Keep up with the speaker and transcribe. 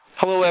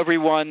Hello,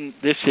 everyone.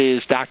 This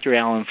is Dr.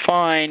 Alan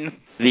Fine,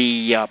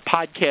 the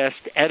podcast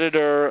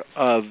editor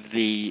of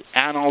the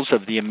Annals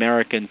of the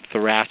American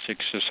Thoracic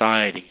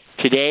Society.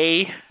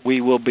 Today, we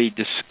will be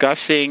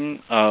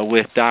discussing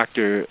with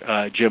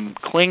Dr. Jim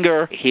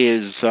Klinger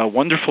his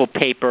wonderful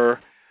paper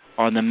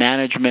on the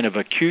management of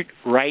acute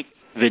right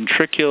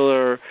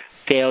ventricular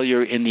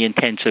failure in the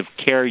intensive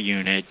care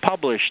unit,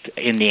 published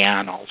in the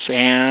Annals.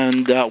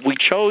 And we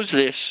chose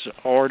this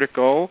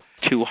article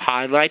to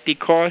highlight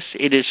because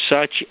it is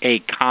such a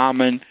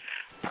common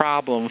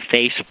problem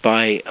faced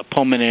by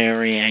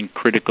pulmonary and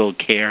critical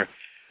care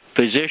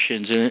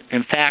physicians. And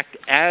in fact,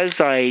 as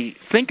I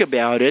think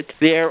about it,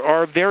 there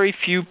are very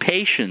few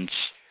patients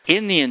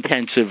in the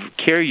intensive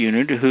care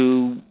unit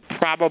who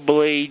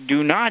probably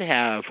do not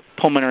have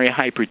pulmonary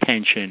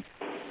hypertension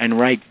and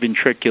right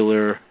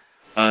ventricular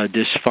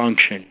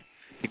dysfunction,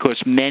 because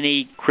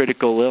many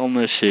critical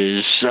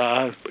illnesses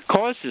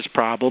cause this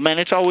problem, and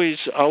it's always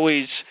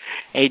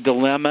a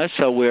dilemma.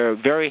 So we're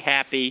very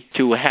happy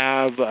to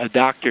have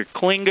Dr.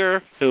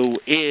 Klinger, who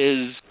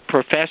is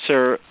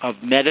professor of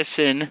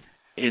medicine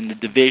in the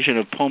Division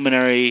of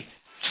Pulmonary,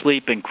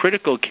 Sleep, and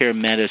Critical Care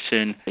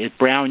Medicine at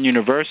Brown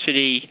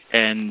University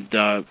and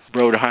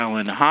Rhode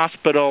Island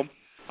Hospital.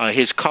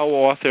 His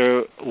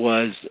co-author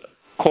was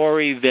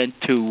Corey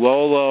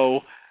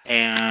Ventuolo,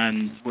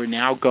 and we're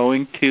now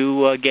going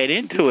to get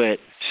into it.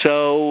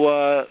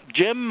 So,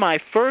 Jim, my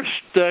first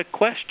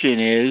question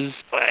is,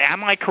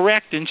 am I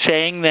correct in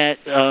saying that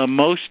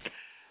most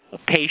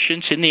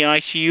patients in the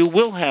ICU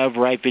will have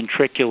right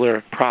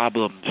ventricular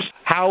problems?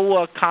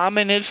 How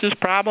common is this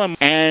problem,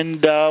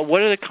 and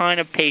what are the kind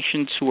of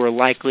patients who are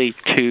likely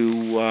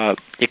to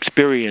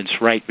experience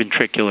right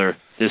ventricular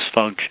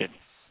dysfunction?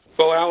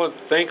 Well, Alan,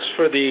 thanks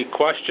for the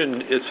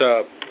question. It's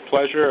a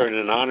pleasure and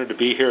an honor to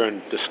be here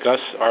and discuss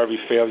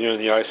RV failure in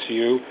the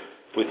ICU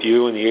with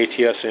you and the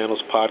ATS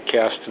Annals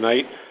podcast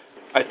tonight.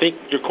 I think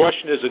your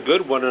question is a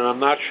good one, and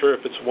I'm not sure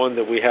if it's one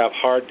that we have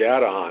hard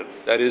data on.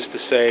 That is to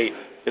say,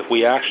 if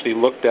we actually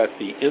looked at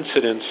the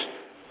incidence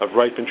of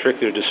right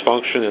ventricular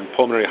dysfunction and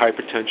pulmonary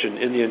hypertension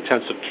in the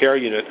intensive care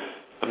unit,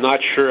 I'm not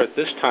sure at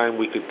this time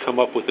we could come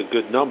up with a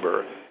good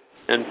number.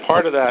 And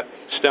part of that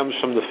stems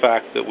from the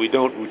fact that we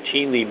don't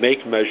routinely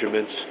make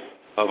measurements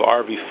of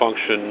RV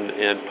function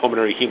and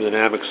pulmonary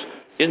hemodynamics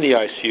in the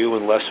ICU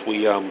unless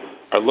we are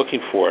looking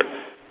for it.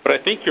 But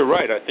I think you're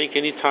right. I think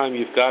anytime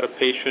you've got a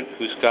patient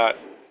who's got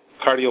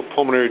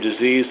cardiopulmonary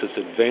disease that's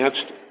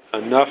advanced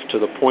enough to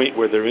the point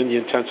where they're in the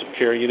intensive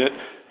care unit,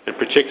 and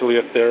particularly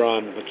if they're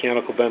on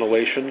mechanical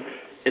ventilation,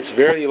 it's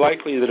very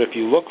likely that if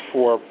you look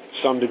for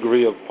some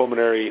degree of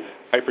pulmonary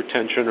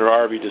hypertension or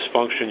RV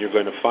dysfunction, you're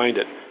going to find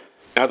it.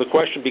 Now the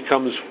question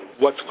becomes,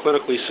 what's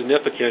clinically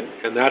significant,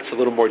 and that's a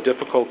little more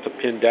difficult to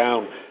pin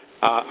down.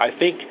 I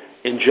think,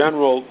 in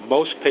general,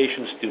 most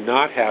patients do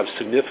not have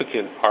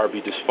significant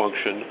RV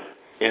dysfunction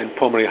and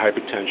pulmonary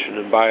hypertension,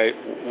 and by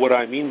what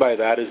I mean by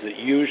that is that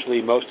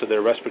usually most of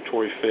their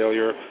respiratory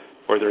failure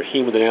or their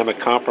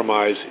hemodynamic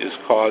compromise is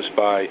caused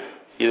by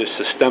either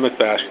systemic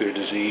vascular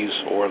disease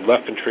or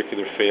left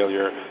ventricular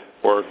failure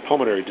or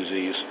pulmonary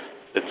disease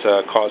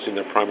that's causing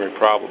their primary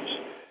problems.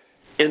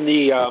 In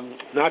the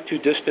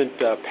not-too-distant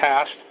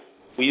past,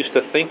 we used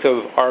to think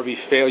of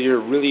RV failure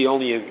really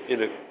only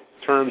in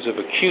terms of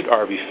acute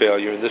RV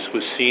failure, and this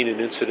was seen in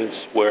incidents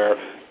where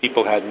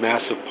people had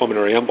massive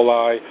pulmonary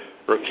emboli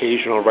or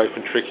occasional right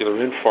ventricular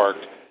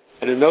infarct.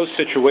 And in those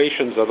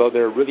situations, although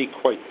they're really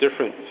quite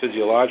different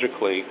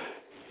physiologically,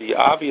 the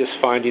obvious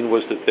finding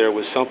was that there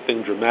was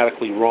something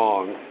dramatically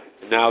wrong,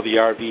 and now the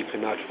RV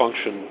cannot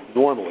function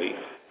normally.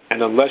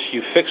 And unless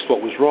you fixed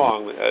what was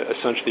wrong,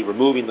 essentially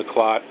removing the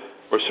clot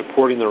or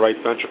supporting the right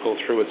ventricle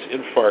through its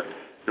infarct,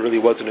 there really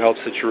wasn't else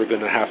that you were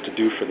going to have to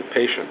do for the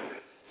patient.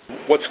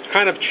 What's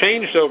kind of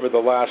changed over the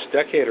last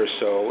decade or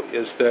so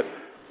is that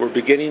we're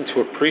beginning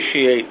to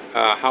appreciate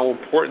how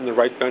important the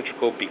right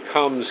ventricle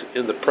becomes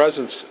in the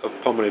presence of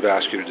pulmonary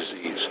vascular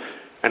disease.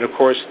 And of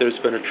course, there's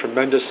been a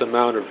tremendous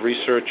amount of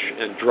research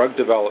and drug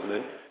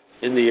development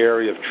in the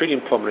area of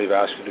treating pulmonary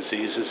vascular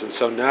diseases. And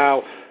so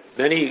now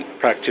many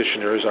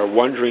practitioners are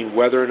wondering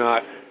whether or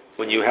not,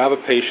 when you have a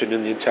patient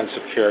in the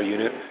intensive care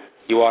unit,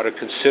 you ought to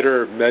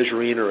consider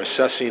measuring or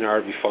assessing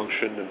RV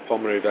function and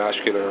pulmonary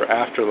vascular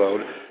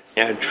afterload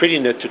and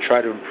treating it to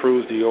try to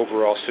improve the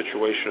overall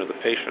situation of the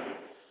patient.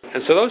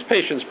 And so those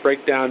patients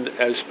break down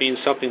as being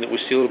something that we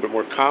see a little bit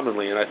more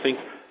commonly, and I think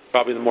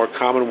probably the more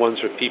common ones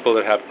are people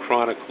that have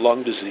chronic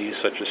lung disease,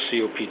 such as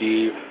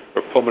COPD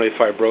or pulmonary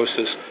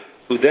fibrosis,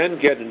 who then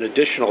get an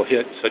additional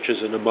hit, such as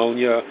a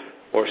pneumonia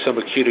or some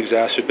acute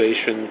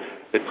exacerbation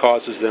that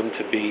causes them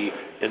to be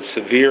in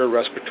severe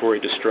respiratory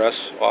distress,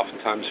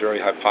 oftentimes very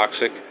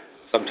hypoxic,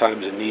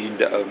 sometimes in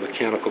need of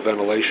mechanical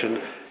ventilation.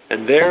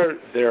 And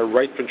their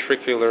right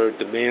ventricular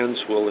demands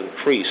will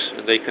increase,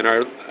 and they can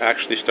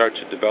actually start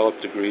to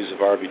develop degrees of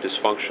RV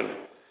dysfunction.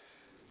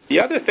 The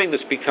other thing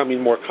that's becoming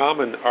more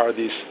common are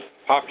these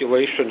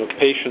population of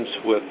patients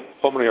with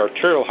pulmonary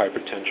arterial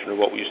hypertension, or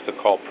what we used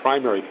to call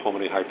primary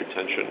pulmonary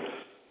hypertension,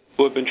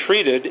 who have been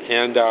treated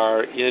and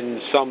are in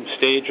some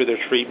stage of their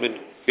treatment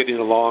getting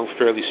along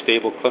fairly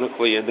stable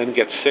clinically, and then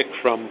get sick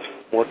from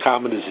more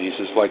common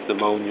diseases like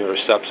pneumonia or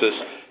sepsis.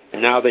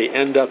 And now they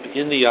end up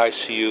in the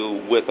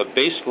ICU with a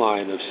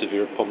baseline of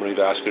severe pulmonary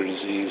vascular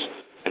disease,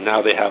 and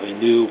now they have a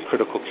new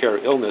critical care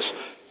illness.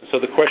 And so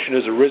the question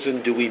has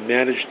arisen, do we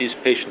manage these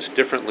patients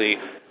differently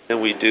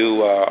than we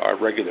do our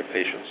regular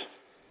patients?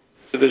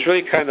 So there's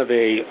really kind of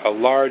a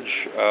large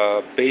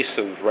base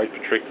of right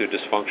ventricular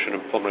dysfunction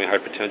and pulmonary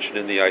hypertension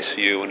in the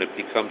ICU, and it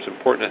becomes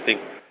important, I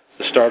think,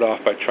 to start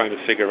off by trying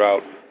to figure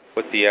out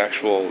what the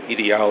actual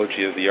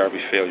etiology of the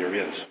RV failure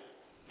is.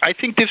 I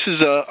think this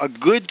is a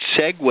good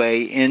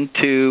segue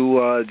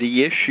into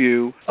the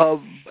issue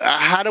of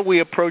how do we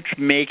approach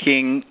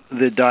making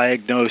the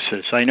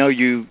diagnosis. I know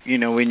you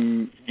know,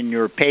 in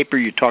your paper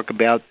you talk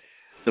about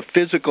the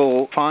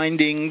physical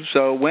findings.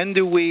 When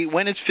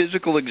is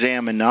physical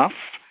exam enough?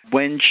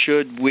 When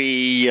should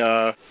we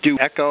do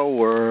echo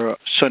or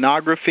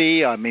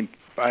sonography? I mean,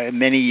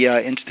 many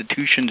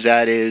institutions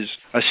that is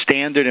a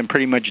standard and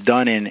pretty much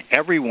done in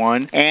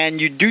everyone.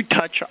 And you do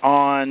touch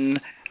on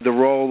the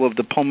role of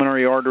the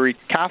pulmonary artery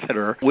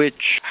catheter,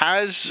 which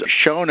has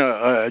shown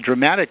a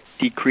dramatic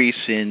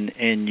decrease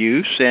in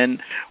use.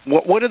 And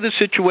what are the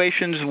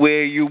situations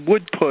where you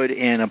would put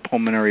in a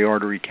pulmonary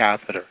artery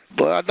catheter?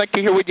 Well, I'd like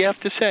to hear what you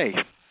have to say.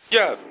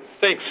 Yeah,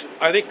 thanks.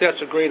 I think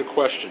that's a great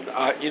question.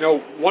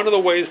 One of the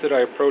ways that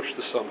I approach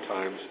this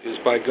sometimes is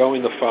by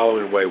going the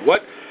following way.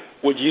 What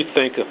would you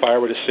think if I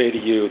were to say to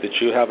you that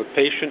you have a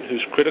patient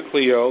who's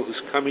critically ill,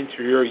 who's coming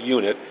to your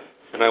unit,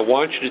 and I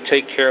want you to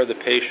take care of the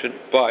patient,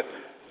 but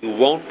you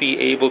won't be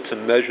able to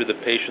measure the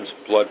patient's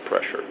blood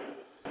pressure?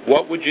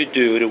 What would you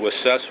do to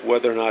assess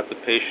whether or not the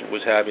patient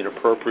was having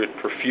appropriate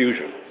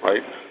perfusion,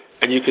 right?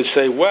 And you could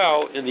say,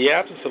 well, in the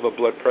absence of a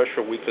blood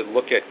pressure, we could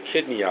look at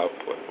kidney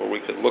output, or we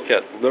could look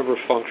at liver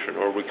function,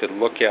 or we could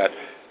look at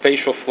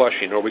facial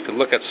flushing, or we could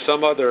look at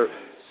some other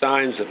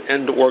signs of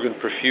end organ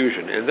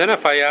perfusion. And then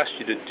if I asked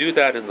you to do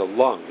that in the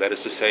lung, that is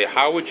to say,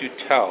 how would you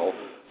tell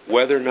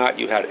whether or not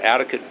you had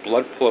adequate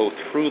blood flow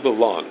through the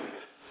lung?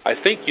 I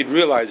think you'd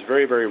realize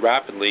very, very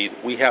rapidly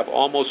we have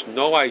almost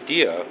no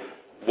idea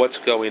what's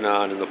going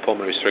on in the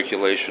pulmonary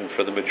circulation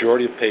for the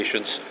majority of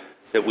patients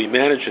that we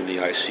manage in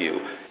the ICU.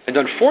 And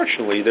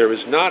unfortunately, there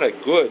is not a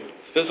good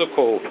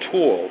physical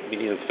tool,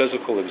 meaning a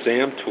physical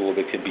exam tool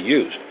that can be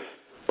used,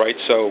 right?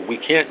 So we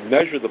can't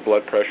measure the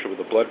blood pressure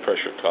with a blood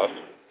pressure cuff.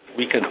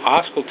 We can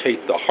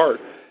auscultate the heart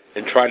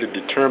and try to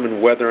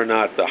determine whether or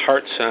not the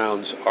heart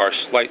sounds are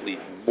slightly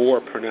more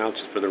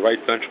pronounced for the right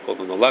ventricle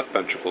than the left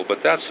ventricle, but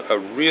that's a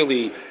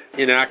really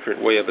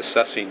inaccurate way of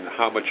assessing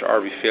how much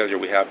RV failure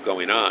we have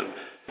going on.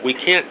 We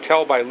can't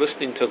tell by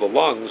listening to the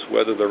lungs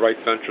whether the right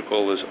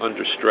ventricle is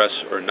under stress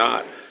or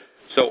not.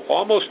 So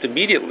almost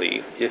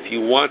immediately, if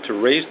you want to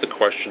raise the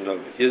question of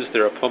is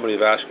there a pulmonary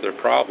vascular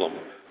problem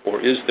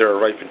or is there a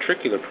right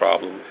ventricular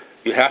problem,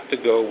 you have to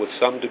go with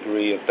some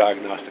degree of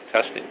diagnostic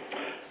testing.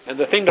 And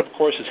the thing that, of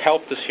course, has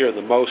helped us here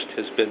the most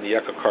has been the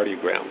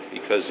echocardiogram,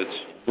 because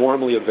it's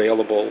normally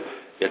available,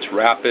 it's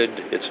rapid,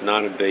 it's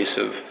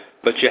non-invasive.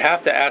 But you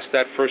have to ask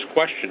that first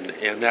question,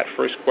 and that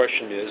first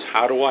question is,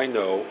 how do I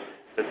know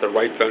that the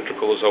right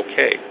ventricle is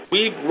okay?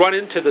 We run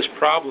into this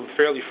problem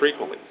fairly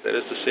frequently. That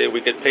is to say, we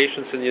get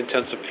patients in the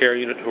intensive care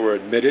unit who are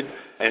admitted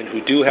and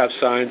who do have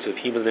signs of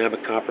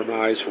hemodynamic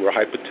compromise, who are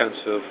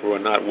hypertensive, who are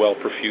not well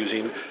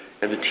perfusing.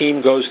 And the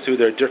team goes through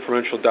their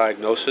differential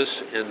diagnosis,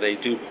 and they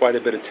do quite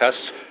a bit of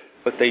tests,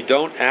 but they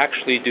don't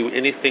actually do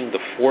anything to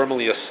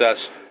formally assess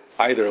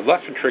either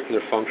left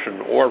ventricular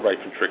function or right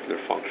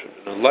ventricular function.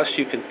 And unless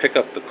you can pick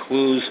up the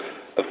clues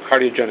of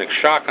cardiogenic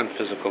shock on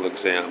physical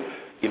exam,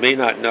 you may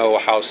not know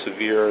how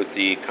severe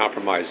the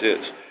compromise is.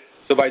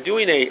 So by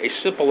doing a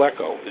simple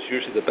echo is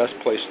usually the best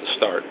place to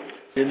start.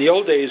 In the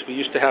old days, we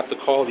used to have to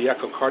call the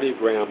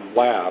echocardiogram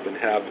lab and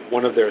have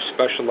one of their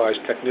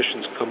specialized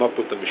technicians come up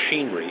with the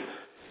machinery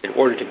in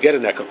order to get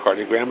an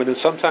echocardiogram, and then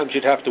sometimes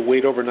you'd have to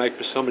wait overnight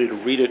for somebody to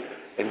read it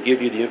and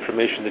give you the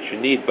information that you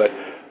need. But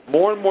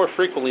more and more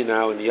frequently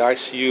now in the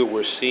ICU,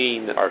 we're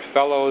seeing our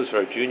fellows,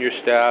 our junior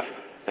staff,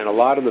 and a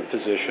lot of the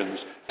physicians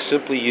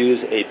simply use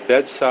a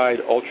bedside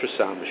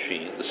ultrasound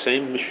machine, the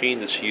same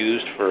machine that's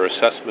used for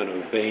assessment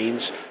of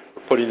veins,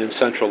 for putting in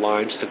central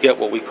lines, to get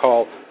what we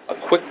call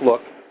a quick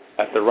look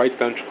at the right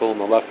ventricle and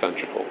the left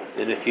ventricle.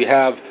 And if you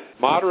have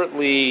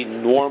moderately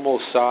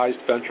normal-sized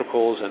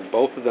ventricles and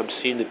both of them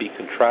seem to be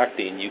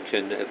contracting, you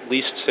can at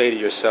least say to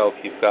yourself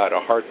you've got a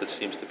heart that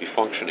seems to be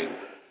functioning.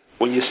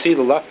 When you see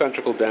the left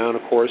ventricle down,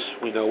 of course,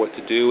 we know what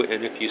to do.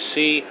 And if you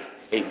see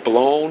a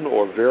blown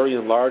or very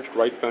enlarged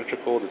right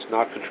ventricle that's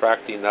not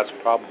contracting, that's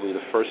probably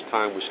the first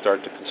time we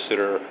start to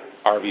consider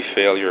RV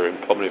failure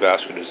and pulmonary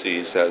vascular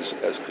disease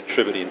as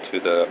contributing to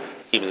the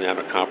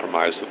hemodynamic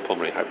compromise of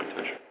pulmonary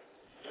hypertension,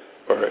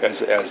 or as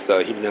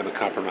the hemodynamic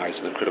compromise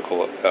in the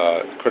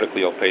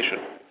critically ill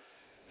patient.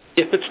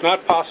 If it's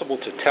not possible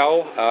to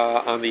tell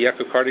on the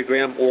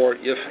echocardiogram, or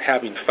if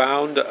having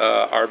found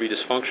RV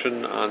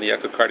dysfunction on the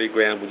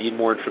echocardiogram we need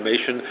more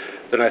information,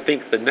 then I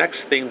think the next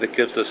thing that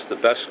gives us the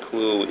best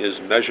clue is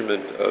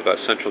measurement of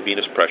central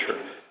venous pressure.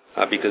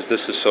 because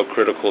this is so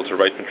critical to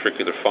right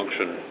ventricular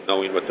function,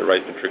 knowing what the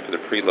right ventricular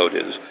preload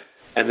is.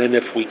 And then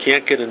if we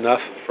can't get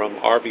enough from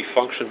RV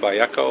function by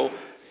echo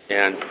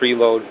and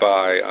preload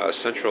by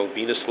central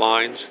venous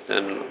lines,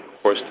 then,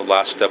 of course, the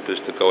last step is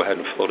to go ahead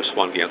and float a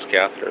Swan-Ganz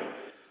catheter.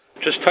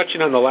 Just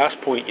touching on the last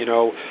point,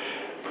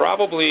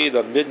 probably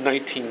the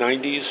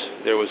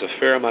mid-1990s, there was a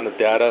fair amount of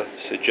data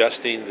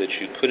suggesting that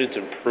you couldn't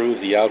improve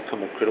the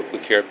outcome of critically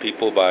care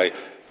people by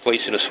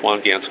placing a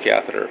Swan-Ganz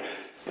catheter.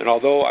 And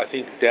although I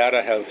think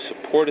data have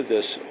supported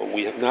this,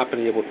 we have not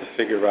been able to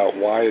figure out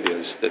why it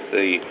is that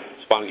the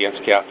Swan-Ganz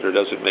catheter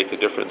doesn't make a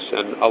difference.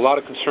 And a lot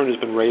of concern has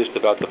been raised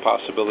about the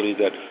possibility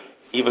that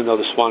even though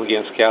the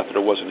Swan-Ganz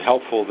catheter wasn't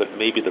helpful, that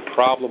maybe the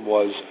problem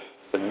was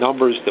the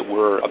numbers that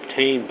were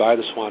obtained by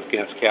the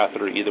Swan-Ganz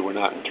catheter either were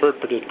not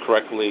interpreted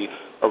correctly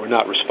or were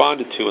not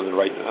responded to in the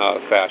right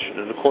fashion.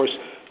 And of course,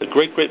 the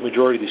great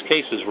majority of these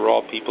cases were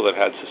all people that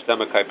had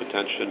systemic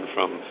hypertension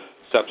from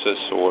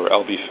sepsis or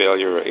LV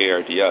failure or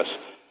ARDS.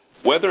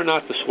 Whether or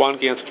not the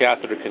Swan-Ganz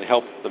catheter can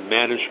help the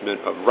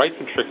management of right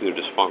ventricular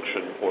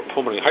dysfunction or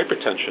pulmonary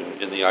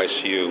hypertension in the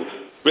ICU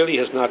really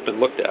has not been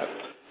looked at.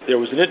 There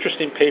was an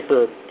interesting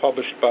paper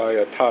published by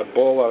Todd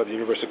Bull out of the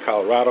University of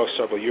Colorado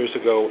several years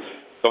ago,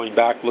 going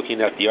back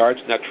looking at the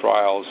ARDSNet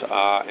trials,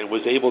 and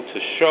was able to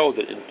show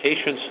that in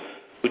patients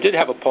who did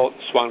have a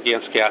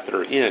Swan-Ganz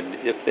catheter in,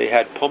 if they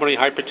had pulmonary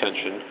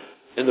hypertension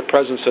in the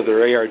presence of their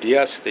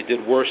ARDS, they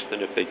did worse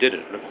than if they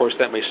didn't. And of course,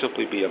 that may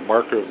simply be a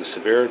marker of the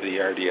severity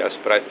of the ARDS,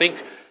 but I think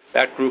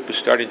that group is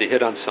starting to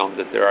hit on some,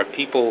 that there are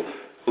people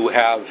who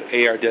have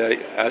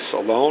ARDS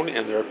alone,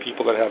 and there are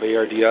people that have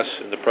ARDS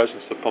in the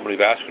presence of pulmonary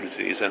vascular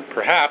disease. And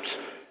perhaps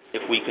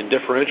if we can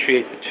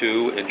differentiate the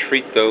two and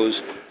treat those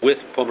with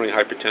pulmonary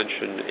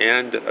hypertension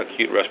and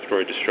acute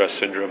respiratory distress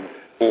syndrome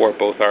for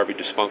both RV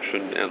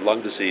dysfunction and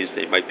lung disease,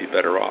 they might be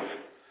better off.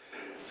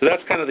 So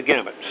that's kind of the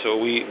gamut.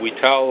 So we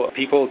tell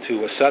people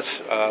to assess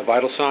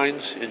vital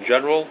signs in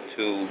general,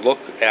 to look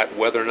at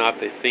whether or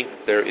not they think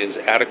there is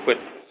adequate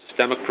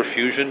systemic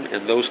perfusion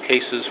in those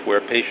cases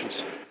where patients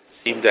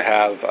seem to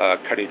have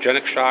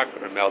cardiogenic shock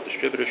or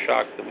maldistributive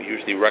shock. Then we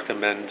usually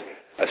recommend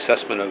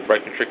assessment of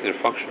right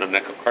ventricular function on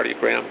an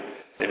echocardiogram.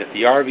 And if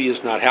the RV is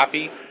not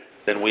happy,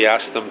 then we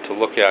ask them to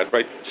look at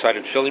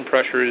right-sided filling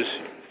pressures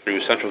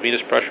through central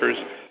venous pressures.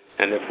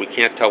 And if we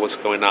can't tell what's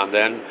going on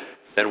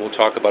then we'll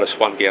talk about a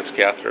Swan-Ganz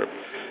catheter.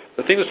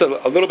 The thing that's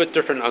a little bit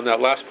different on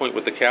that last point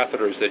with the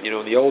catheter is that,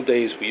 in the old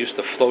days, we used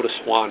to float a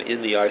Swan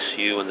in the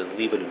ICU and then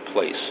leave it in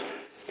place.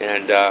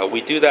 And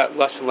we do that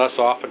less and less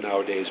often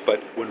nowadays, but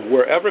when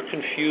we're ever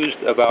confused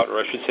about, or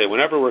I should say,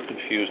 whenever we're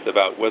confused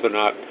about whether or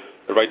not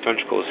the right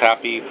ventricle is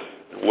happy,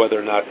 whether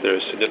or not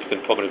there's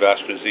significant pulmonary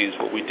vascular disease,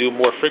 what we do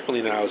more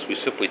frequently now is we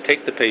simply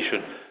take the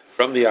patient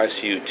from the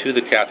ICU to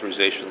the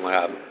catheterization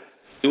lab,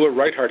 do a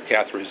right heart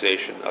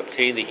catheterization,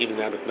 obtain the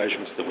hemodynamic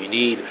measurements that we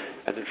need,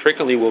 and then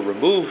frequently we'll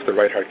remove the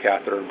right heart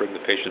catheter and bring the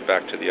patient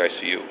back to the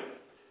ICU.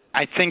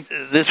 I think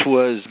this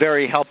was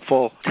very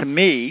helpful to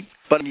me,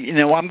 but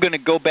I'm going to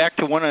go back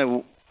to one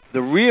of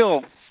the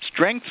real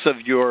strengths of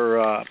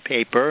your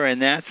paper,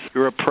 and that's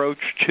your approach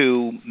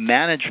to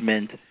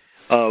management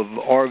of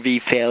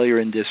RV failure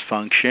and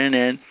dysfunction.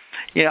 And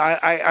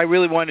I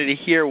really wanted to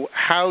hear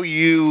how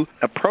you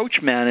approach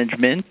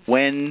management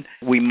when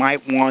we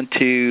might want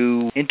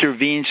to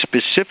intervene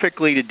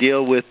specifically to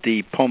deal with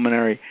the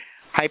pulmonary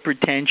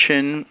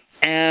hypertension.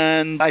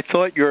 And I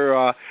thought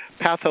your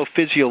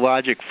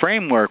pathophysiologic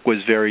framework was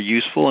very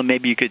useful, and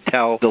maybe you could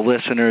tell the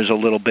listeners a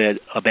little bit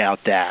about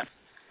that.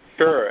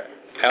 Sure.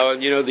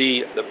 Alan,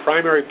 the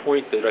primary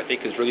point that I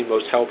think is really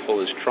most helpful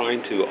is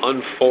trying to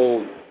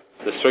unfold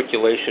the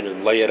circulation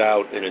and lay it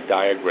out in a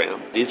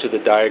diagram. These are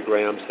the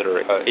diagrams that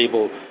are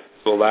able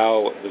to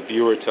allow the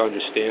viewer to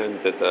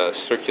understand that the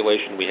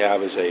circulation we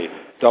have is a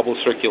double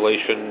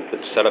circulation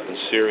that's set up in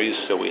series,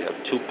 so we have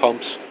 2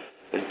 pumps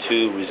and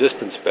 2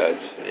 resistance beds.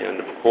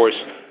 And of course,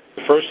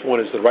 the first one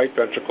is the right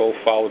ventricle,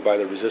 followed by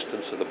the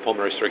resistance of the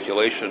pulmonary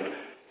circulation.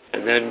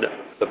 And then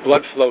the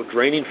blood flow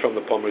draining from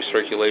the pulmonary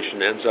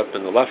circulation ends up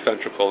in the left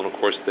ventricle, and of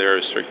course there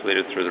is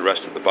circulated through the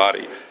rest of the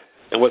body.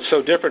 And what's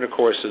so different, of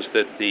course, is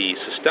that the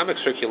systemic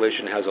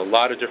circulation has a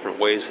lot of different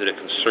ways that it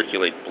can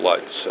circulate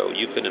blood. So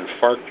you can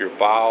infarct your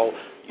bowel,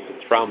 you can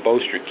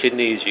thrombose your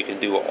kidneys, you can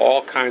do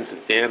all kinds of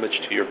damage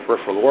to your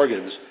peripheral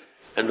organs,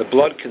 and the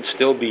blood can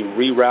still be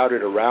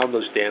rerouted around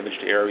those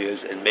damaged areas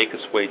and make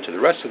its way to the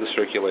rest of the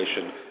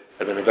circulation,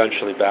 and then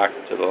eventually back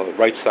to the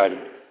right side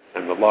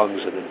and the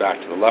lungs, and then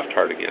back to the left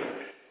heart again.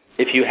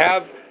 If you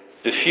have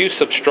diffuse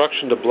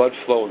obstruction to blood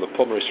flow in the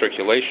pulmonary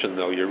circulation,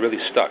 though, you're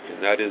really stuck,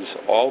 and that is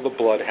all the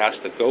blood has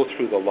to go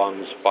through the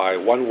lungs by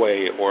one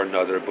way or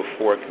another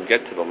before it can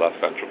get to the left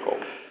ventricle.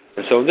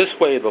 And so in this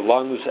way, the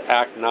lungs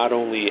act not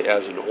only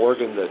as an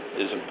organ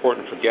that is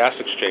important for gas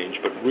exchange,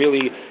 but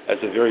really as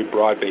a very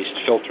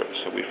broad-based filter.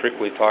 So we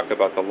frequently talk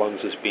about the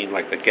lungs as being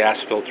like the gas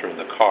filter in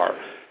the car.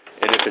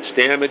 And if it's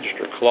damaged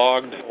or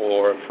clogged,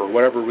 or for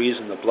whatever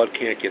reason the blood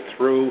can't get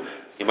through,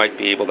 you might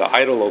be able to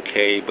idle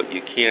okay, but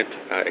you can't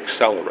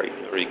accelerate,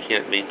 or you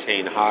can't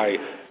maintain high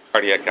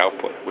cardiac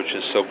output, which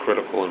is so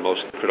critical in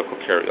most critical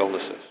care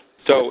illnesses.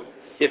 So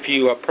if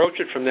you approach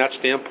it from that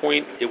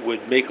standpoint, it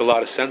would make a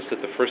lot of sense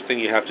that the first thing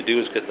you have to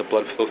do is get the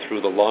blood flow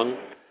through the lung.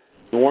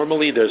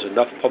 Normally, there's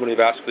enough pulmonary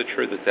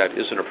vasculature that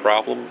isn't a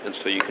problem, and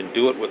so you can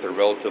do it with a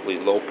relatively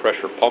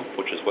low-pressure pump,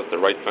 which is what the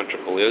right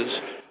ventricle is,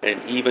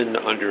 and even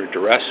under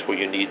duress, where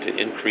you need to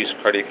increase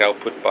cardiac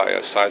output by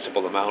a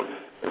sizable amount,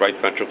 the right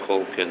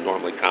ventricle can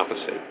normally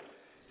compensate.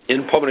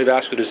 In pulmonary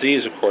vascular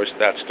disease, of course,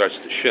 that starts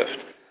to shift.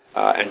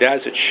 And as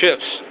it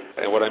shifts,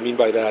 and what I mean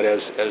by that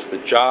is as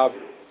the job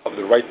of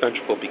the right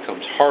ventricle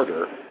becomes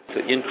harder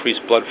to increase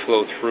blood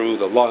flow through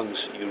the lungs,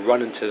 you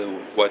run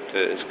into what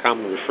is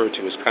commonly referred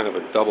to as kind of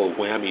a double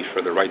whammy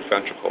for the right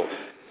ventricle.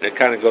 And it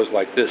kind of goes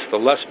like this. The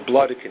less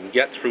blood it can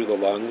get through the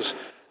lungs,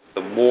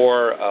 the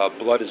more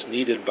blood is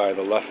needed by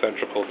the left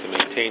ventricle to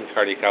maintain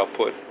cardiac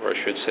output, or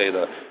I should say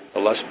the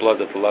less blood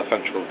that the left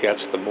ventricle gets,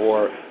 the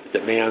more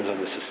demands on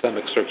the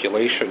systemic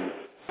circulation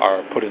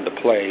are put into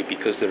play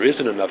because there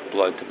isn't enough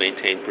blood to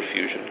maintain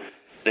perfusion.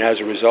 And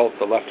as a result,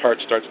 the left heart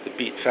starts to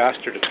beat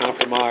faster to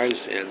compromise,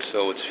 and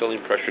so its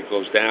filling pressure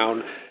goes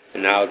down,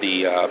 and now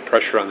the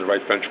pressure on the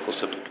right ventricle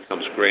simply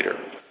becomes greater.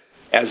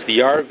 As the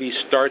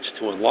RV starts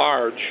to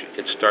enlarge,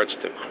 it starts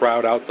to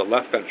crowd out the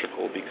left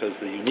ventricle because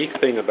the unique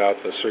thing about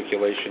the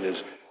circulation is,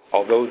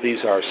 although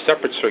these are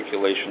separate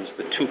circulations,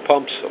 the two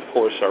pumps, of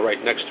course, are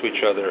right next to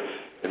each other,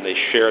 and they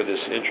share this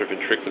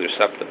intraventricular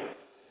septum.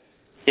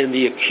 In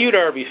the acute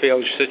RV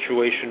failure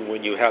situation,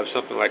 when you have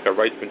something like a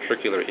right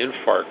ventricular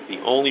infarct,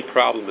 the only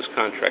problem is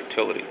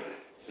contractility.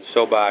 And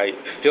so by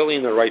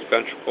filling the right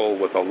ventricle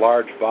with a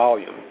large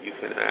volume, you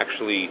can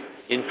actually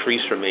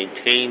increase or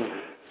maintain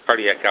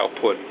cardiac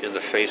output in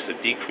the face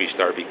of decreased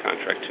RV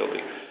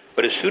contractility.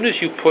 But as soon as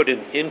you put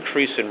an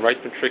increase in right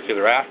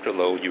ventricular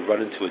afterload, you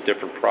run into a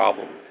different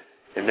problem.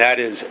 And that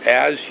is,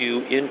 as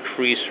you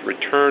increase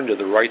return to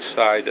the right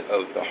side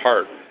of the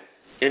heart,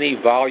 any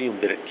volume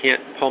that it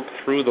can't pump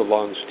through the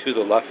lungs to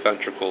the left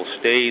ventricle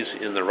stays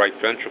in the right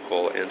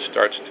ventricle and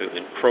starts to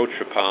encroach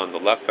upon the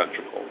left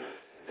ventricle.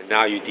 And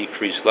now you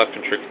decrease left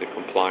ventricular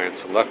compliance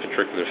and left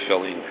ventricular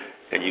filling,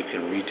 and you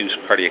can reduce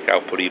cardiac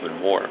output even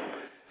more.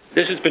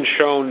 This has been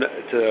shown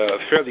to a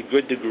fairly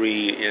good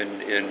degree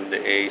in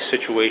a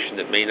situation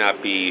that may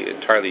not be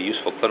entirely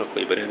useful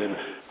clinically, but in an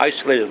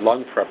isolated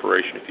lung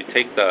preparation, if you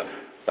take the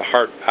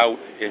heart out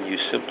and you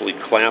simply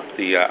clamp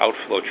the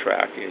outflow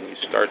track and you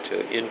start to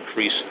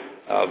increase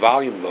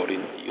volume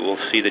loading, you will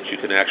see that you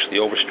can actually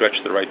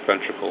overstretch the right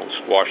ventricle and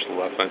squash the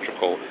left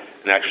ventricle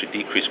and actually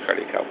decrease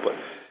cardiac output.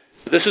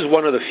 This is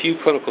one of the few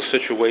clinical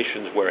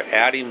situations where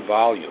adding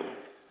volume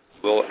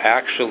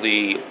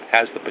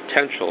has the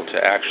potential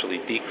to actually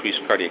decrease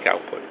cardiac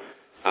output.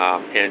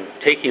 And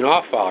taking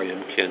off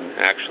volume can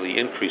actually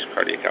increase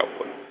cardiac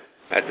output.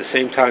 At the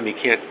same time, you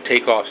can't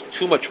take off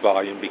too much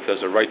volume because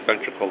the right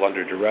ventricle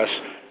under duress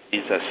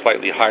needs a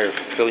slightly higher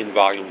filling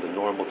volume than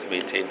normal to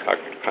maintain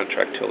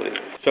contractility.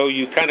 So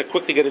you kind of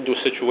quickly get into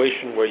a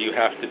situation where you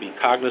have to be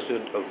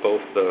cognizant of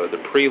both the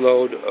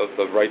preload of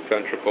the right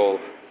ventricle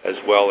as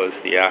well as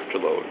the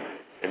afterload.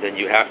 And then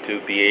you have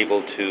to be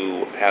able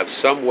to have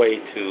some way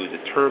to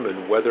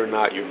determine whether or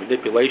not your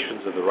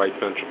manipulations of the right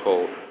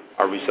ventricle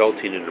are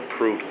resulting in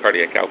improved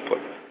cardiac output.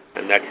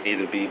 And that can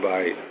either be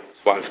by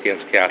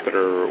Swan-Ganz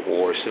catheter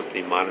or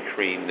simply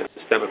monitoring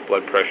systemic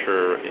blood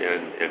pressure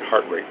and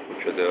heart rate,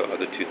 which are the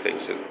other two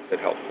things that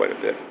help quite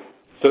a bit.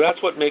 So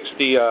that's what makes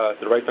the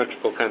right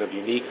ventricle kind of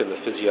unique and the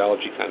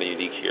physiology kind of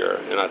unique here.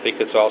 And I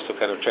think it's also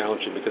kind of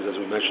challenging because, as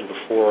we mentioned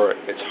before,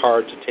 it's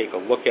hard to take a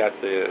look at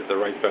the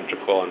right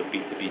ventricle on a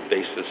beat-to-beat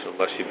basis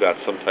unless you've got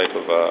some type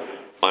of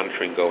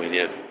monitoring going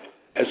in.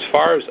 As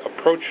far as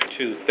approach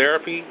to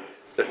therapy,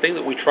 the thing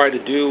that we try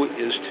to do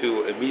is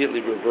to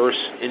immediately reverse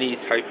any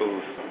type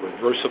of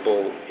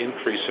reversible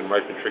increase in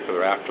right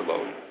ventricular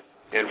afterload.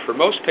 And for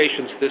most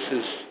patients, this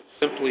is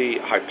simply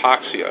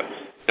hypoxia.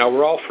 Now,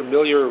 we're all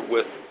familiar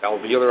with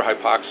alveolar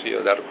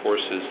hypoxia. That, of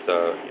course, is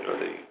the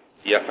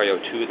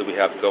FiO2 that we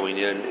have going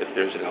in. If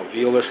there's an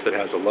alveolus that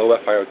has a low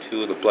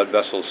FiO2, the blood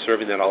vessels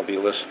serving that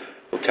alveolus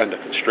will tend to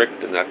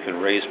constrict, and that can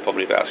raise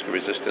pulmonary vascular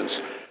resistance.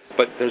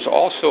 But there's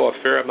also a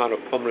fair amount of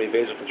pulmonary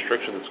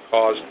vasoconstriction that's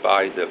caused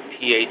by the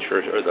pH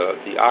or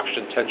the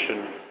oxygen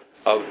tension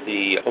of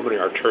the pulmonary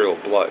arterial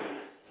blood.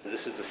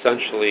 This is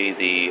essentially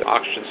the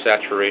oxygen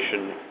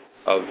saturation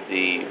of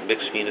the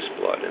mixed venous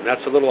blood, and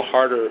that's a little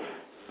harder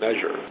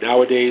measure.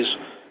 Nowadays,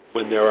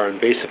 when there are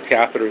invasive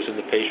catheters in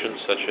the patient,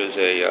 such as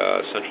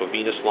a central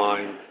venous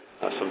line,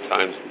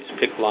 sometimes these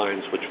PICC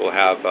lines, which will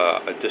have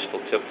a distal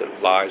tip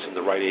that lies in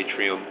the right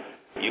atrium,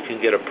 you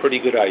can get a pretty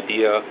good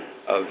idea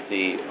of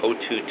the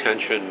O2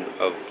 tension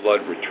of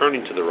blood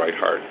returning to the right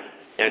heart.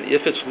 And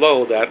if it's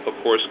low, that, of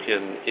course,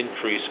 can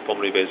increase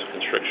pulmonary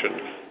vasoconstriction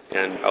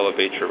and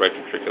elevate your right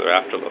ventricular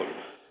afterload.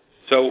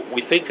 So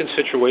we think in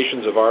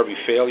situations of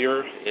RV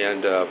failure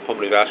and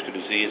pulmonary vascular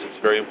disease,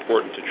 it's very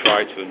important to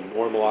try to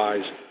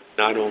normalize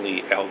not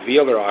only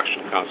alveolar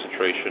oxygen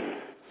concentration,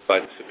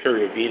 but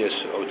superior venous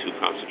O2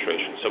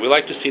 concentration. So we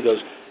like to see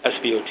those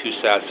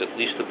SpO2 sats at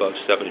least above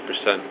 70%,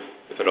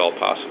 if at all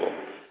possible.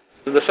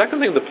 And the second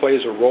thing that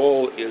plays a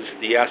role is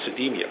the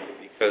acidemia,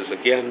 because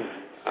again,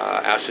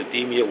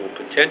 acidemia will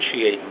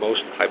potentiate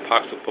most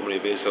hypoxic pulmonary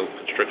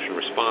vasoconstriction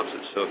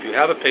responses. So if you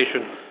have a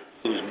patient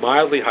who's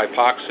mildly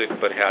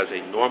hypoxic but has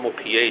a normal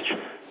pH,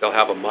 they'll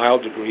have a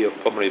mild degree of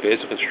pulmonary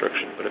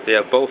vasoconstriction. But if they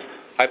have both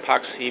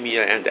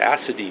hypoxemia and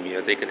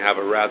acidemia, they can have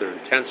a rather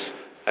intense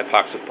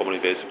hypoxic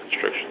pulmonary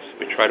vasoconstriction.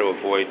 So we try to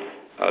avoid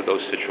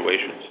those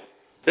situations.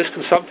 This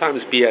can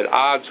sometimes be at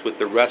odds with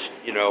the rest,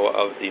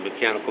 of the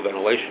mechanical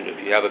ventilation.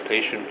 If you have a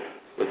patient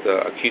with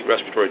acute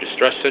respiratory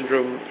distress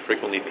syndrome,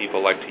 frequently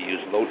people like to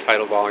use low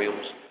tidal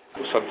volumes.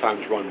 We'll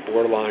sometimes run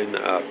borderline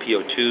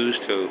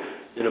PO2s to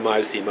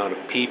minimize the amount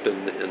of PEEP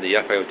and the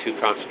FiO2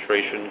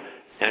 concentration.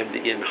 And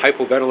in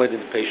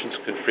hypoventilating patients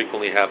can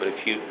frequently have an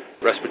acute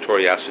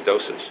respiratory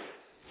acidosis.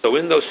 So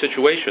in those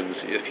situations,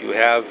 if you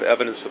have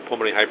evidence of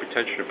pulmonary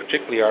hypertension, and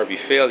particularly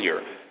RV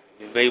failure,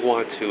 you may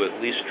want to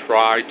at least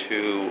try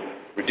to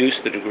reduce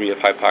the degree of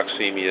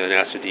hypoxemia and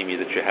acidemia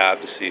that you have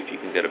to see if you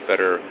can get a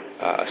better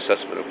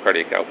assessment of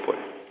cardiac output.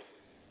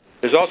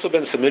 There's also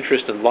been some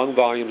interest in lung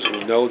volumes.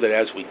 We know that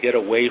as we get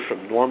away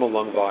from normal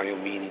lung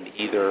volume, meaning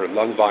either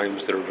lung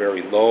volumes that are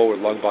very low or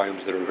lung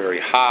volumes that are very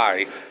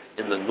high,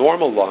 in the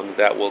normal lung,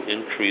 that will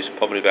increase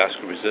pulmonary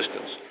vascular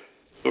resistance.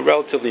 To a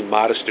relatively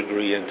modest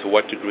degree, and to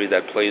what degree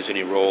that plays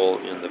any role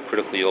in the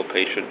critically ill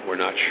patient, we're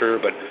not sure,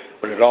 but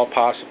when at all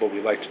possible,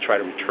 we like to try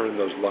to return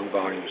those lung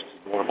volumes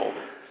to normal.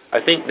 I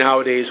think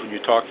nowadays when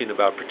you're talking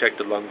about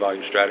protected lung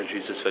volume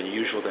strategies, it's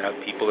unusual to have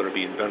people that are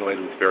being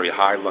ventilated with very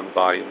high lung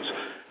volumes.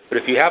 But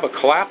if you have a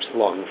collapsed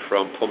lung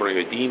from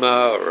pulmonary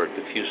edema or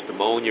diffuse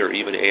pneumonia or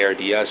even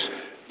ARDS,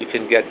 you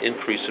can get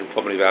increase in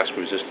pulmonary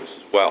vascular resistance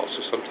as well.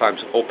 So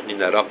sometimes opening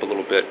that up a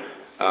little bit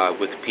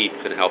with PEEP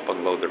can help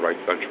unload the right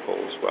ventricle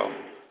as well.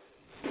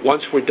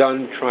 Once we're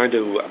done trying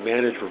to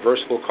manage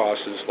reversible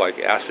causes like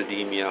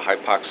acidemia,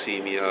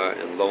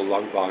 hypoxemia, and low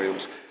lung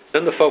volumes,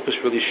 then the focus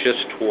really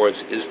shifts towards,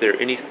 is there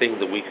anything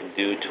that we can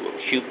do to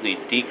acutely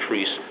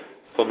decrease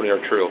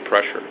pulmonary arterial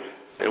pressure?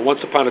 And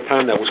once upon a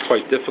time that was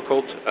quite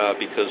difficult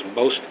because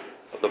most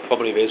of the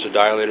pulmonary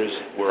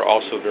vasodilators were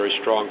also very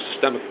strong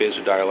systemic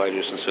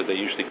vasodilators, and so they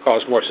usually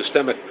cause more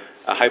systemic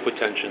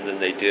hypotension than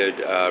they did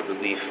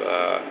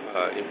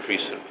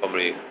increase in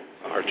pulmonary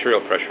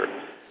arterial pressure.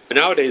 But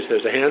nowadays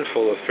there's a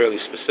handful of fairly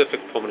specific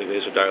pulmonary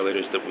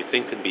vasodilators that we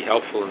think can be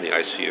helpful in the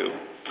ICU.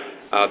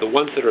 The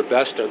ones that are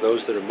best are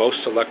those that are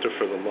most selective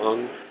for the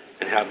lung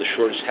and have the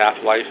shortest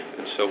half-life,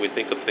 and so we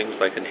think of things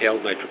like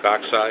inhaled nitric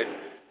oxide.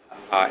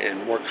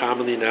 And more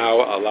commonly now,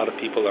 a lot of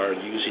people are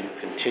using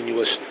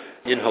continuous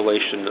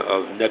inhalation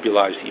of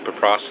nebulized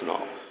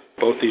epoprostenol.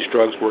 Both these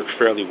drugs work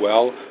fairly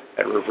well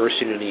at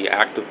reversing any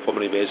active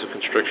pulmonary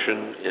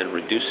vasoconstriction and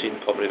reducing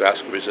pulmonary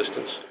vascular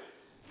resistance.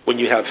 When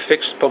you have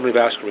fixed pulmonary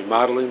vascular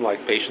remodeling,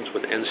 like patients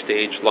with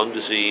end-stage lung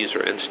disease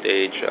or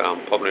end-stage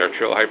pulmonary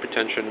arterial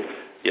hypertension,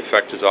 the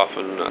effect is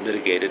often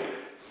mitigated.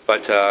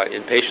 But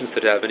in patients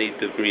that have any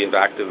degree of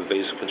active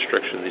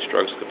vasoconstriction, these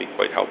drugs could be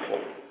quite helpful.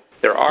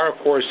 There are, of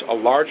course, a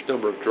large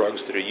number of drugs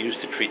that are used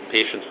to treat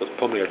patients with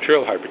pulmonary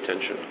arterial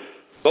hypertension.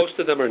 Most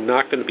of them are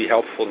not going to be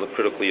helpful in the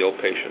critically ill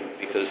patient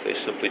because they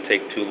simply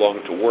take too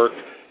long to work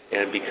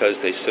and because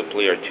they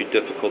simply are too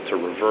difficult to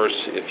reverse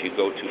if you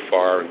go too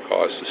far and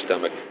cause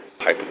systemic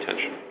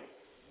hypertension.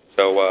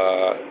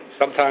 So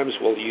sometimes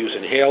we'll use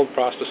inhaled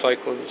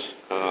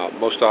prostacyclins.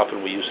 Most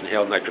often we use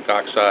inhaled nitric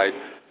oxide.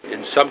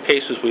 In some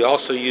cases we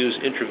also use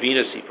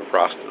intravenous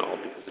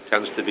epoprostenol because it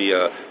tends to be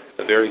a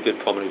very good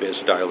pulmonary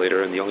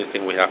vasodilator, and the only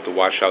thing we have to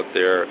watch out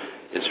there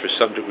is for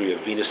some degree of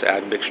venous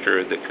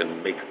admixture that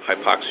can make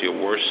hypoxia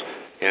worse,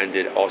 and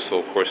it also,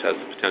 of course, has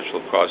the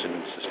potential of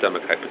causing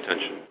systemic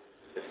hypertension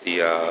if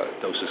the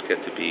doses get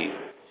to be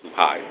too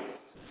high.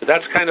 So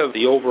that's kind of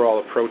the overall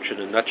approach in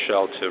a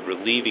nutshell to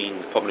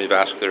relieving pulmonary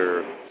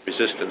vascular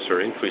resistance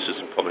or increases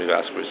in pulmonary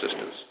vascular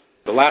resistance.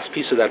 The last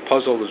piece of that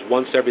puzzle is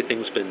once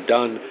everything's been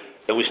done,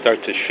 then we start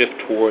to shift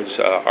towards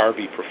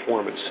RV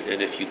performance.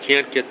 And if you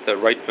can't get the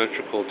right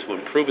ventricle to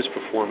improve its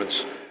performance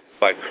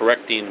by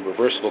correcting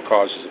reversible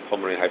causes of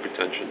pulmonary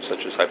hypertension, such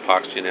as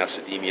hypoxia and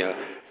acidemia,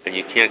 and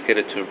you can't get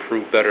it to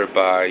improve better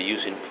by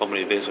using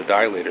pulmonary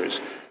vasodilators,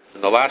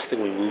 then the last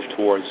thing we move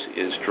towards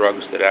is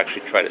drugs that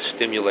actually try to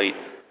stimulate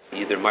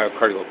either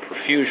myocardial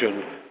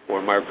perfusion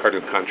or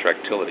myocardial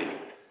contractility.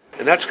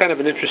 And that's kind of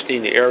an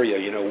interesting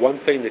area. One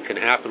thing that can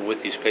happen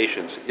with these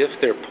patients, if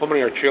their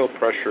pulmonary arterial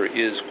pressure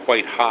is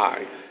quite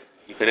high,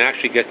 you can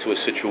actually get to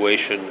a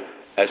situation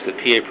as the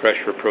PA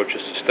pressure approaches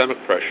systemic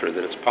pressure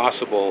that it's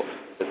possible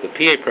that the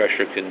PA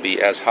pressure can be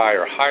as high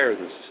or higher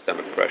than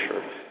systemic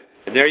pressure.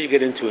 And there you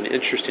get into an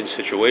interesting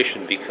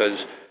situation because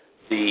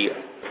the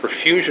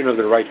perfusion of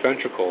the right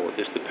ventricle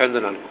is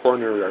dependent on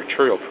coronary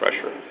arterial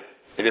pressure.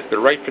 And if the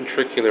right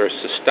ventricular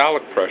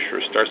systolic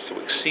pressure starts to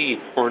exceed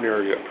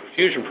coronary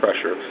perfusion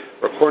pressure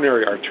or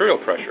coronary arterial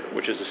pressure,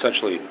 which is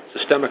essentially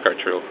systemic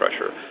arterial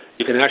pressure,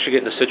 you can actually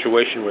get in a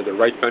situation where the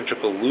right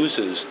ventricle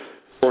loses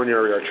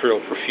coronary arterial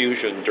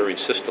perfusion during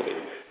systole.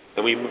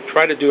 And we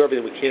try to do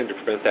everything we can to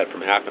prevent that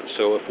from happening.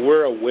 So if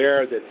we're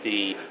aware that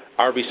the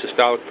RV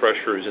systolic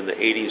pressure is in the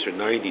 80s or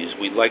 90s,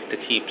 we like to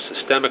keep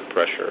systemic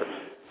pressure,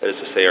 that is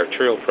to say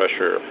arterial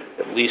pressure,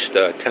 at least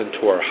 10 to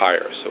or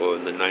higher, so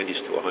in the 90s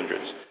to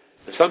 100s.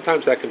 And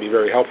sometimes that can be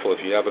very helpful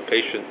if you have a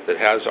patient that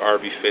has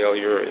RV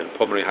failure and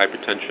pulmonary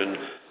hypertension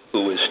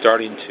who is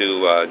starting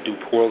to do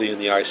poorly in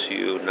the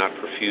ICU, not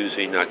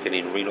perfusing, not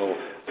getting renal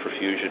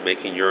perfusion,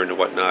 making urine and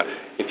whatnot.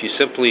 If you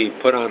simply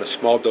put on a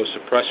small dose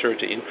of suppressor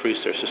to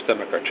increase their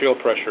systemic arterial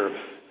pressure,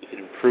 you can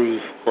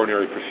improve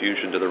coronary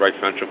perfusion to the right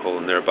ventricle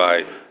and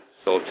thereby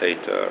facilitate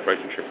right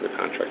ventricular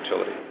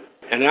contractility.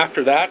 And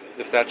after that,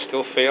 if that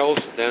still fails,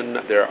 then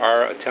there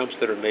are attempts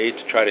that are made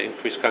to try to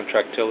increase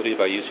contractility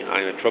by using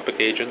inotropic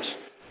agents,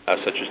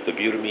 such as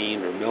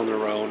dobutamine or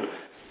milnirone.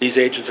 These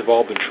agents have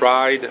all been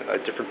tried.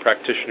 Different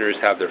practitioners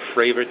have their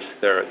favorites.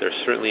 There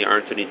certainly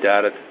aren't any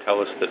data to tell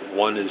us that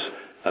one is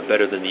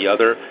better than the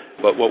other.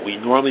 But what we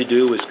normally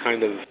do is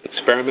kind of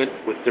experiment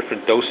with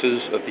different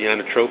doses of the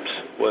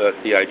inotropes, with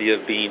the idea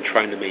of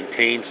trying to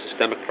maintain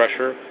systemic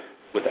pressure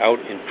without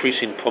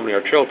increasing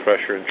pulmonary arterial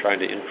pressure and trying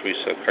to increase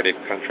cardiac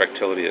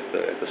contractility at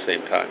the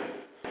same time.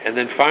 And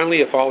then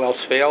finally, if all else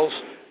fails,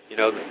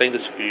 the thing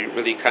that's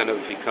really kind of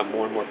become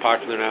more and more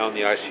popular now in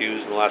the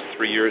ICUs in the last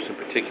 3 years in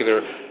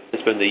particular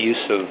has been the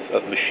use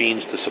of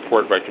machines to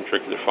support right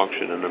ventricular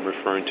function, and I'm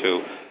referring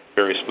to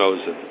various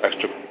modes of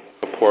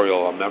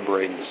extracorporeal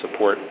membrane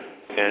support.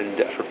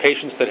 And for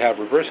patients that have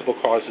reversible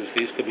causes,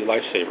 these could be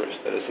lifesavers.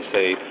 That is to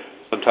say,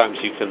 sometimes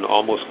you can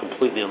almost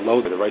completely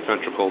unload the right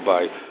ventricle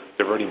by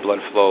diverting blood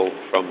flow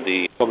from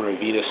the pulmonary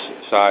venous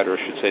side, or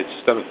I should say the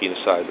systemic venous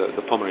side,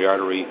 the pulmonary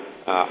artery,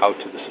 out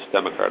to the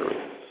systemic artery.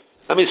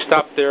 Let me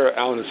stop there,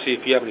 Alan, and see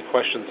if you have any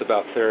questions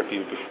about therapy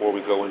before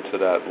we go into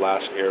that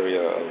last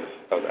area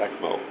of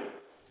ECMO.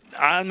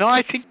 No,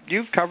 I think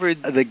you've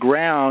covered the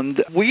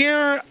ground.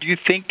 Where do you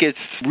think it's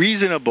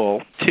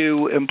reasonable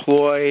to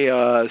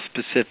employ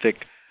specific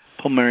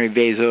pulmonary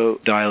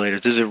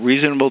vasodilators? Is it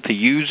reasonable to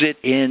use it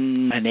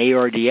in an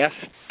ARDS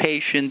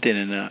patient,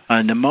 in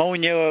a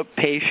pneumonia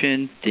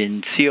patient,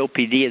 in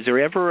COPD? Is there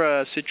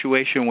ever a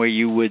situation where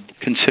you would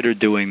consider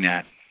doing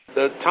that?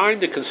 The time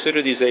to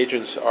consider these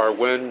agents are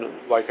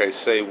when, like I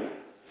say,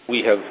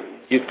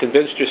 you've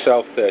convinced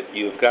yourself that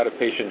you've got a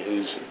patient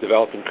who's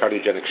developing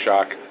cardiogenic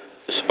shock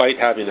despite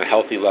having a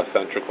healthy left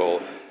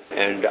ventricle,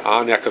 and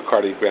on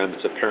echocardiogram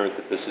it's apparent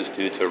that this is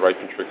due to right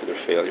ventricular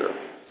failure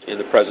in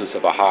the presence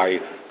of a high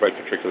right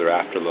ventricular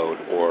afterload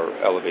or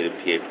elevated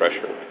PA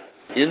pressure.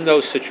 In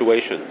those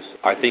situations,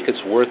 I think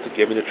it's worth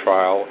giving a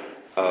trial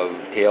of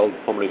inhaled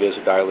pulmonary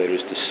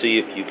vasodilators to see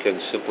if you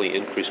can simply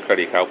increase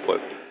cardiac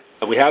output.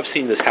 And we have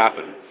seen this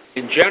happen.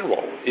 In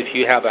general, if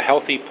you have a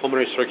healthy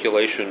pulmonary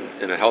circulation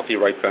and a healthy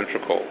right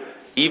ventricle,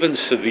 even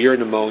severe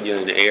pneumonia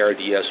and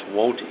ARDS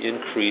won't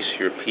increase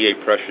your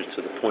PA pressures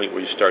to the point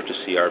where you start to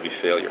see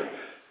RV failure.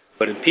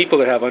 But in people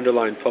that have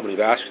underlying pulmonary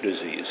vascular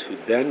disease who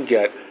then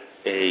get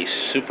a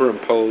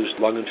superimposed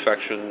lung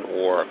infection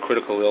or a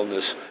critical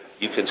illness,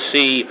 you can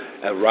see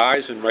a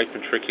rise in right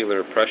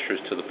ventricular pressures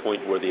to the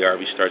point where the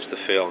RV starts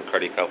to fail and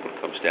cardiac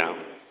output comes down.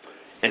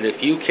 And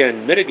if you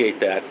can mitigate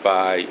that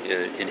by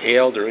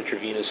inhaled or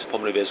intravenous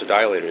pulmonary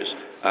vasodilators,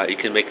 it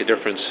can make a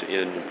difference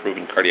in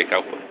improving cardiac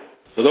output.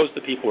 So those are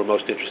the people who are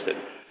most interested.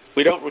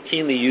 We don't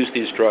routinely use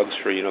these drugs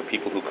for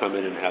people who come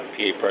in and have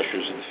PA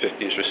pressures in the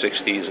 50s or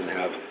 60s and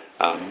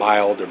have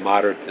mild or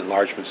moderate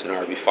enlargements in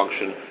RV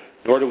function,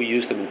 nor do we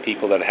use them in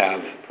people that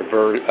have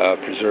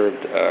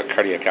preserved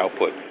cardiac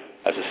output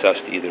as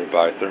assessed either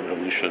by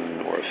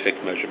thermoelution or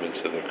FIC measurements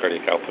of their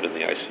cardiac output in the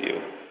ICU.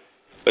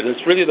 But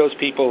it's really those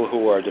people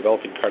who are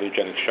developing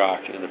cardiogenic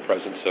shock in the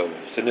presence of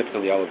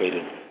significantly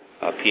elevated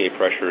PA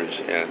pressures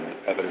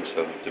and evidence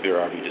of severe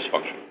RV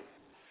dysfunction.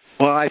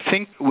 Well, I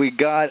think we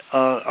got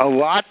a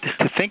lot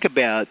to think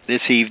about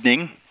this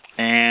evening,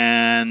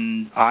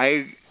 and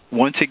I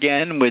once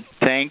again would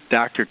thank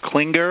Dr.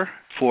 Klinger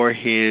for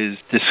his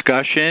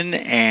discussion,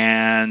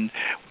 and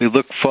we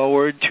look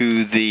forward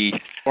to the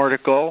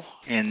article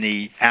in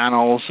the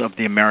Annals of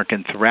the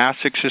American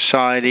Thoracic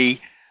Society.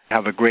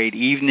 Have a great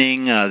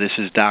evening. This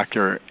is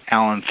Dr.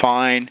 Alan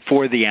Fine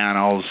for the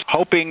Annals,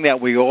 hoping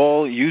that we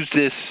all use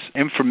this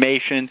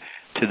information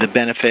to the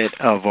benefit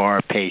of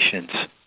our patients.